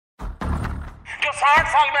60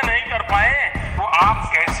 साल में नहीं कर पाए वो आप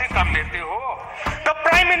कैसे कर लेते हो? The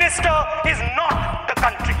Prime Minister is not the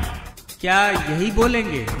country. क्या यही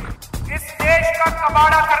बोलेंगे? इस देश का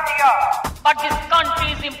कबाड़ा कर दिया। But this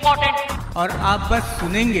country is important. और आप बस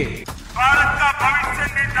सुनेंगे? भारत का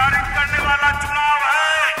भविष्य निर्धारित करने वाला चुनाव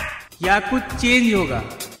है या कुछ चेंज होगा?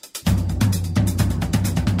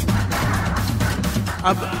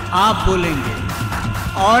 अब आप बोलेंगे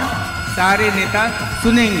और सारे नेता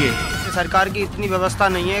सुनेंगे। सरकार की इतनी व्यवस्था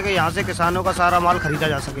नहीं है कि यहाँ से किसानों का सारा माल खरीदा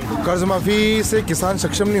जा सके। कर्ज माफी से किसान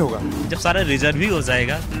सक्षम नहीं होगा। जब सारा रिजर्व ही हो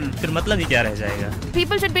जाएगा फिर मतलब ही क्या रह जाएगा?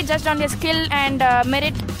 People should be judged on their skill and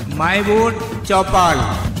merit. My vote Chaupal,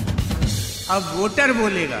 अब वोटर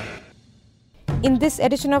बोलेगा। In this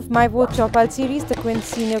edition of My Vote Chaupal series, the Quint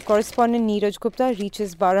senior correspondent Neeraj Gupta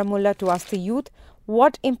reaches Baramulla to ask the youth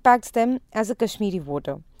what impacts them as a Kashmiri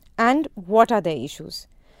voter and what are their issues.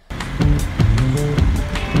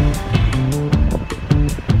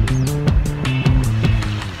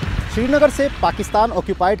 Srinagar से Pakistan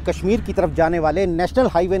occupied Kashmir की तरफ जाने वाले national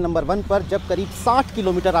highway number 1 पर जब करीब 60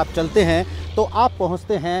 kilometre आप चलते हैं तो आप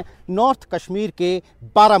पहुंचते हैं नॉर्थ कश्मीर के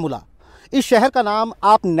बारामूला। इस शहर का नाम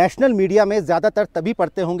आप नेशनल मीडिया में ज़्यादातर तभी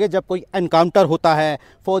पढ़ते होंगे जब कोई एनकाउंटर होता है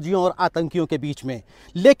फौजियों और आतंकियों के बीच में,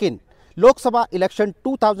 लेकिन लोकसभा इलेक्शन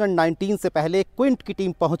 2019 से पहले क्विंट की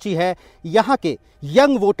टीम पहुंची है यहाँ के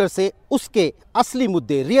यंग वोटर से उसके असली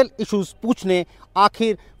मुद्दे, रियल इश्यूज पूछने,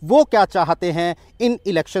 आखिर वो क्या चाहते हैं इन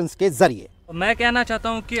इलेक्शंस के जरिए। मैं कहना चाहता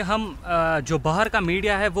हूं कि हम जो बाहर का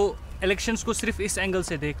मीडिया है वो इलेक्शंस को सिर्फ इस एंगल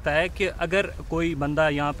से देखता है कि अगर कोई बंदा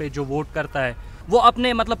यहाँ पे जो वोट करता है वो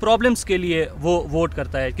अपने मतलब प्रॉब्लम्स के लिए वो वोट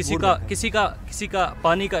करता है। किसी का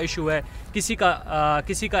पानी का इशू है, किसी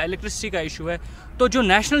का इलेक्ट्रिसिटी का इशू है, तो जो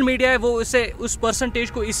नेशनल मीडिया है वो उसे उस परसेंटेज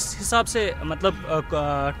को इस हिसाब से मतलब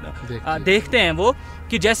देखते हैं वो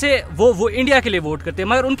कि जैसे वो इंडिया के लिए वोट करते हैं,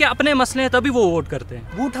 मगर उनके अपने मसले हैं तभी वो वोट करते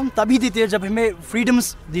हैं। वोट हम तभी देते हैं जब हमें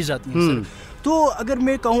फ्रीडम्स दी जाती हैं। तो अगर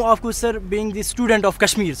मैं कहूँ आपको sir, being the student of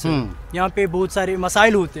Kashmir sir, यहाँ पे बहुत सारे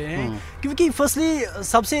मसाइल होते हैं क्योंकि फर्स्टली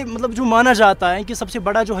सबसे मतलब जो माना जाता है कि सबसे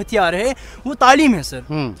बड़ा जो हथियार है वो तालीम है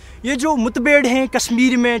सर। ये जो मुतभेड़ हैं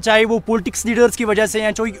कश्मीर में, चाहे वो पॉलिटिक्स लीडर्स की वजह से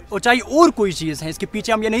हैं चाहे और कोई चीज़ है, इसके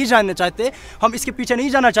पीछे हम ये नहीं जानना चाहते, हम इसके पीछे नहीं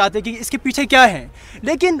जाना चाहते कि इसके पीछे क्या है,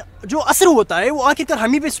 लेकिन जो असर होता है वो आखिरकार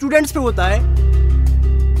हम ही पे, स्टूडेंट्स पे होता है।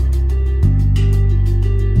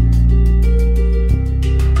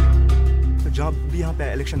 जहाँ भी यहाँ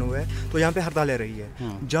पे इलेक्शन हुआ है तो यहाँ पे हड़तालें रही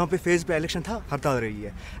है, जहाँ पे फेज पे इलेक्शन था हड़ताल रही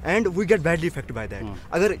है, and we get badly affected by that.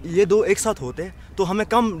 अगर ये दो एक साथ होते तो हमें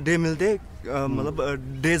कम डे मिलते, मतलब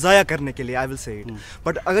डे ज़ाया करने के लिए, I will say it.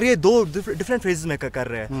 But अगर ये दो डिफरेंट फेजेस में कर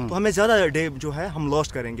रहे हैं तो हमें ज़्यादा डे जो है हम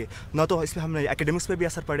लॉस्ट करेंगे, ना तो इस पर हमें एकेडमिक्स पे भी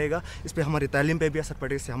असर पड़ेगा, इस पर हमारी तालीम पे भी असर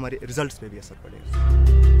पड़ेगा, इससे हमारे रिजल्ट्स पे भी असर पड़ेगा।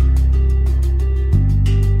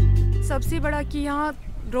 सबसे बड़ा कि यहाँ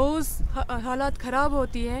रोज़ हालात ख़राब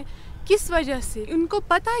होती है, किस वजह से? उनको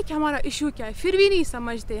पता है कि हमारा इशू क्या है, फिर भी नहीं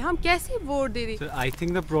समझते, हम कैसे वोट दे दें? I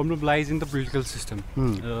think the problem lies in the political system.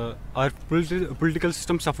 Our political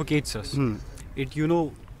system suffocates us. It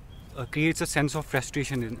creates a sense of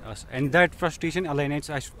frustration in us, and that frustration alienates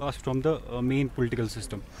us from the main political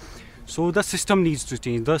system. So the system needs to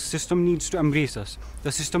change. The system needs to embrace us.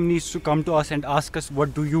 The system needs to come to us and ask us,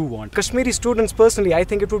 what do you want? Kashmiri students, personally, I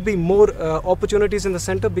think it would be more opportunities in the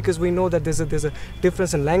center, because we know that there's a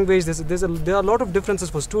difference in language. There are a lot of differences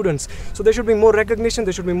for students. So there should be more recognition.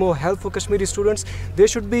 There should be more help for Kashmiri students.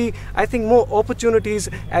 There should be, I think, more opportunities,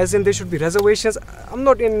 as in there should be reservations. I'm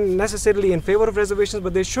not necessarily in favor of reservations,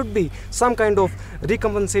 but there should be some kind of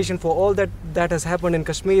recompensation for all that has happened in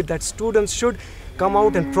Kashmir, that students should come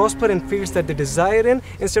out and prosper in fields that they desire in,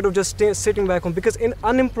 instead of just sitting back home, because in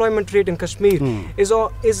unemployment rate in Kashmir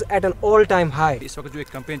is at an all-time high. इस वक्त जो एक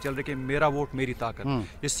campaign चल रही है कि मेरा vote मेरी ताकत,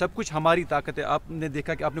 ये सब कुछ हमारी ताकत है। आपने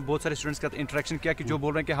देखा कि आपने बहुत सारे स्टूडेंट्स के साथ इंटरेक्शन किया कि जो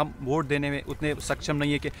बोल रहे हैं कि हम वोट देने में उतने सक्षम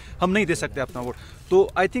नहीं है कि हम नहीं दे सकते अपना वोट। तो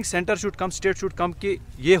I think centre should come, state should come कि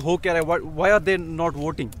ये हो क्या रहा है, why are they not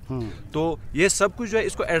voting. तो ये सब कुछ जो है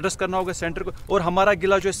इसको एड्रेस करना होगा सेंटर को, और हमारा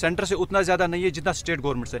गिला जो है सेंटर से उतना ज़्यादा नहीं है जितना स्टेट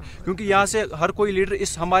गवर्नमेंट से, क्योंकि यहाँ से हर कोई लीडर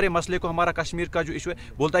इस हमारे मसले को, हमारा कश्मीर का जो इशू है,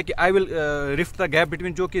 बोलता है कि I will rift the gap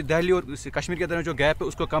between, जो कि दिल्ली और कश्मीर के दरमियान जो गैप है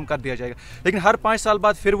उसको कम कर दिया जाएगा। लेकिन हर 5 साल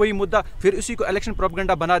बाद फिर वही मुद्दा, फिर उसी को इलेक्शन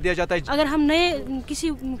प्रोपेगेंडा बना दिया जाता है। अगर हम नए किसी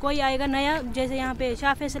कोई आएगा नया, जैसे यहाँ पे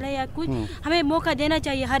शाह फैसल है या कुछ, हमें मौका देना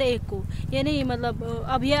चाहिए हर एक को। ये नहीं मतलब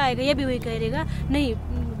अब ये आएगा ये भी वही करेगा, नहीं,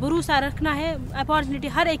 भरोसा रखना है, अपॉर्चुनिटी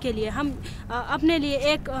हर एक के लिए। हम अपने लिए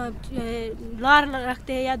एक लार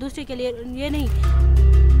रखते हैं या दूसरे के लिए, ये नहीं।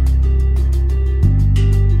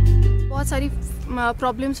 बहुत सारी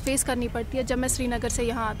प्रॉब्लम्स फेस करनी पड़ती है जब मैं श्रीनगर से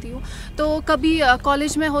यहाँ आती हूँ। तो कभी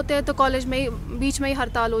कॉलेज में होते हैं तो कॉलेज में बीच में ही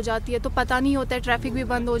हड़ताल हो जाती है, तो पता नहीं होता है, ट्रैफिक भी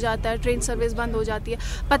बंद हो जाता है, ट्रेन सर्विस बंद हो जाती है,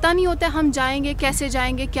 पता नहीं होता है हम जाएंगे कैसे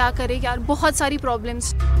जाएंगे, क्या करें, क्या, बहुत सारी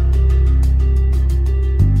प्रॉब्लम्स।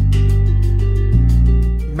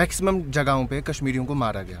 मैक्सिमम जगहों पे कश्मीरियों को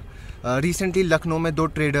मारा गया। रिसेंटली लखनऊ में 2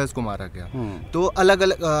 ट्रेडर्स को मारा गया। तो अलग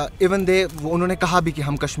अलग इवन उन्होंने कहा भी कि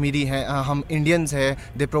हम कश्मीरी हैं, हम इंडियंस हैं,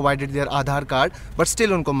 they provided their Aadhaar card, but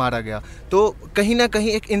still उनको मारा गया। तो कहीं ना कहीं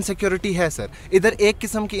एक इनसिक्योरिटी है सर। इधर एक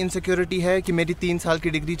किस्म की इनसिक्योरिटी है कि मेरी 3 साल की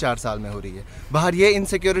डिग्री 4 साल में हो रही है, बाहर ये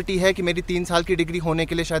इनसिक्योरिटी है कि मेरी 3 साल की डिग्री होने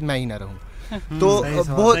के लिए शायद मैं ही ना रहूँ। तो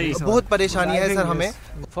बहुत परेशानी है सर हमें।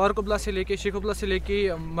 फारूक अब्दुल्ला से लेके शेख अब्दुल्ला से लेके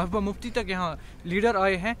महबूबा मुफ्ती तक यहाँ लीडर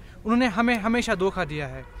आए हैं, उन्होंने हमें हमेशा धोखा दिया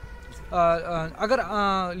है। अगर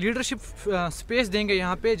लीडरशिप स्पेस देंगे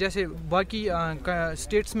यहाँ पे जैसे बाकी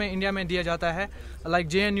स्टेट्स में इंडिया में दिया जाता है, लाइक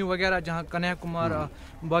JNU वगैरह जहाँ कन्याकुमार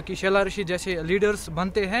बाकी शेला रशीद जैसे लीडर्स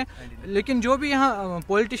बनते हैं, लेकिन जो भी यहाँ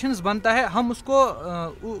पॉलिटिशियंस बनता है हम उसको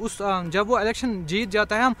जब वो इलेक्शन जीत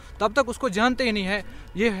जाता है हम तब तक उसको जानते ही नहीं है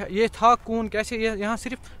ये था कौन कैसे। यहाँ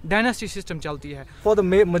सिर्फ डायनेस्टी सिस्टम चलती है। For the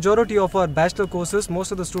majority of our bachelor courses,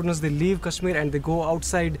 most of the students they leave Kashmir and they go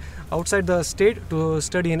outside the state to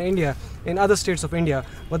study in India, in other states of India.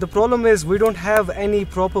 But the problem is we don't have any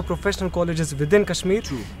proper professional colleges within Kashmir.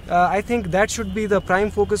 I think that should be the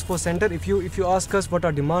prime focus for center. If you ask us what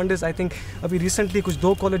our demand is, I think अभी recently कुछ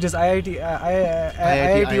 2 colleges IIT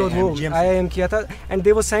और वो IIM किया था, and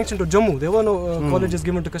they were sanctioned to Jammu. There were no colleges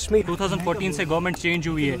given to Kashmir. 2014 से government change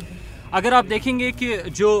हुई है। अगर आप देखेंगे कि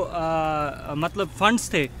जो मतलब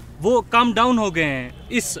फंड्स थे वो कम डाउन हो गए हैं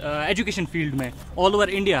इस एजुकेशन फील्ड में ऑल ओवर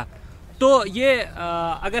इंडिया। तो ये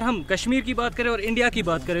अगर हम कश्मीर की बात करें और इंडिया की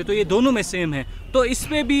बात करें तो ये दोनों में सेम है। तो इस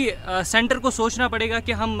पे भी सेंटर को सोचना पड़ेगा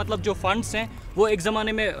कि हम मतलब जो फंड्स हैं वो एक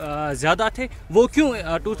ज़माने में ज़्यादा थे, वो क्यों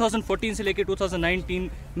 2014 से लेकर 2019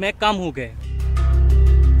 में कम हो गए।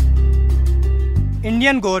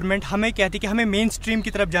 इंडियन गवर्नमेंट हमें कहती है कि हमें मेन स्ट्रीम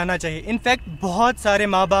की तरफ जाना चाहिए। इनफैक्ट बहुत सारे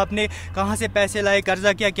माँ बाप ने कहाँ से पैसे लाए,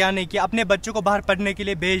 कर्जा किया, क्या नहीं किया, अपने बच्चों को बाहर पढ़ने के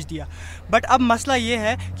लिए भेज दिया। बट अब मसला ये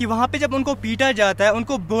है कि वहाँ पे जब उनको पीटा जाता है,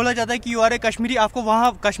 उनको बोला जाता है कि यू आर ए कश्मीरी, आपको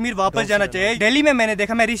वहाँ कश्मीर वापस जाना चाहिए। दिल्ली में मैंने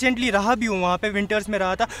देखा, मैं रिसेंटली रहा भी हूँ वहाँ पे, विंटर्स में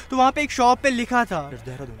रहा था, तो वहाँ पे एक शॉप पे लिखा था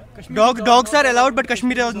dogs are allowed but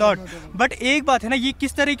Kashmir is not. But एक बात है ना, ये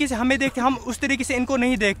किस तरीके से हमें देखते, हम उस तरीके से इनको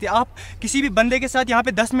नहीं देखते। आप किसी भी बंदे के साथ यहाँ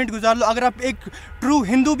पे 10 मिनट गुजार लो, अगर आप एक ट्रू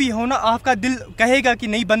हिंदू भी हो ना, आपका दिल कहेगा कि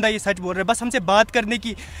नहीं बंदा ये सच बोल रहा है। बस हमसे बात करने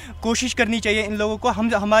की कोशिश करनी चाहिए इन लोगों को,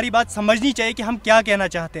 हम हमारी बात समझनी चाहिए कि हम क्या कहना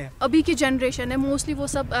चाहते हैं। अभी की जनरेशन है मोस्टली वो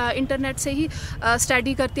सब इंटरनेट से ही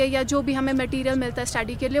स्टडी करती है, या जो भी हमें मटेरियल मिलता है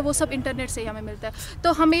स्टडी के लिए वो सब इंटरनेट से ही हमें मिलता है।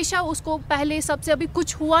 तो हमेशा उसको पहले सबसे अभी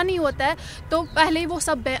कुछ हुआ नहीं होता है तो पहले ही वो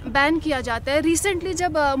सब बैन किया जाता है। रिसेंटली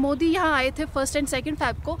जब मोदी यहाँ आए थे 1 और 2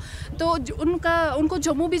 फेब को, तो उनको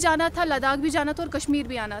जम्मू भी जाना था, लद्दाख भी जाना था और कश्मीर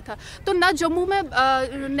भी आना था। तो ना जम्मू में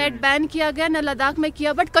नेट बैन किया गया, ना लद्दाख में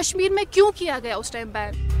किया, बट कश्मीर में क्यों किया गया उस टाइम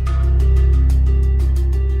बैन?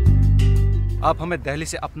 आप हमें दिल्ली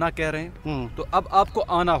से अपना कह रहे हैं, तो अब आपको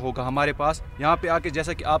आना होगा हमारे पास यहाँ पे आके,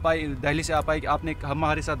 जैसा कि आप आए दिल्ली से, आप आए कि आपने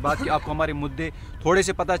हमारे साथ बात की, आपको हमारे मुद्दे थोड़े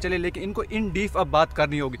से पता चले, लेकिन इनको इन डीप अब बात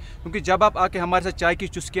करनी होगी, क्योंकि जब आप आके हमारे साथ चाय की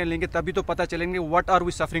चुस्कियाँ लेंगे तभी तो पता चलेंगे what are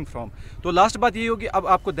we suffering from. तो लास्ट बात ये होगी, अब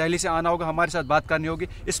आपको दिल्ली से आना होगा, हमारे साथ बात करनी होगी,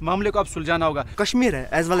 इस मामले को अब सुलझाना होगा। कश्मीर है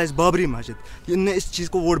एज वेल एज बाबरी मस्जिद, इनने इस चीज़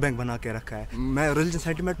को वोट बैंक बना के रखा है। मैं रिलीजन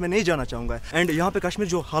सेंटिमेंट में नहीं जाना चाहूँगा, एंड यहाँ पे कश्मीर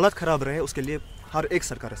जो हालत ख़राब रहे उसके लिए हर एक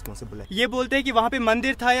सरकार रिस्पॉन्सिबल है। ये बोलते हैं कि वहाँ पे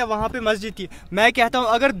मंदिर था या वहाँ पे मस्जिद थी। मैं कहता हूँ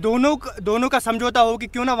अगर दोनों का समझौता हो कि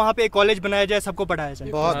क्यों ना वहाँ पे एक कॉलेज बनाया जाए, सबको पढ़ाया जाए।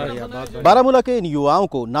 बहुत बढ़िया। बारामूला के इन युवाओं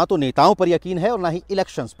को ना तो नेताओं पर यकीन है और ना ही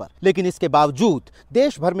इलेक्शंस पर, लेकिन इसके बावजूद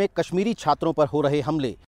देश भर में कश्मीरी छात्रों पर हो रहे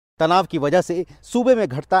हमले, तनाव की वजह से सूबे में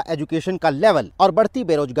घटता एजुकेशन का लेवल और बढ़ती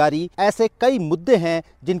बेरोजगारी, ऐसे कई मुद्दे हैं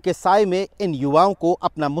जिनके साए में इन युवाओं को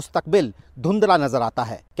अपना मुस्तकबिल धुंधला नजर आता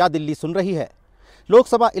है। क्या दिल्ली सुन रही है?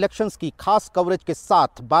 लोकसभा इलेक्शंस की खास कवरेज के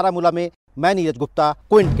साथ बारामूला में मैं नीरज गुप्ता,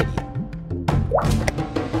 क्विंट के लिए।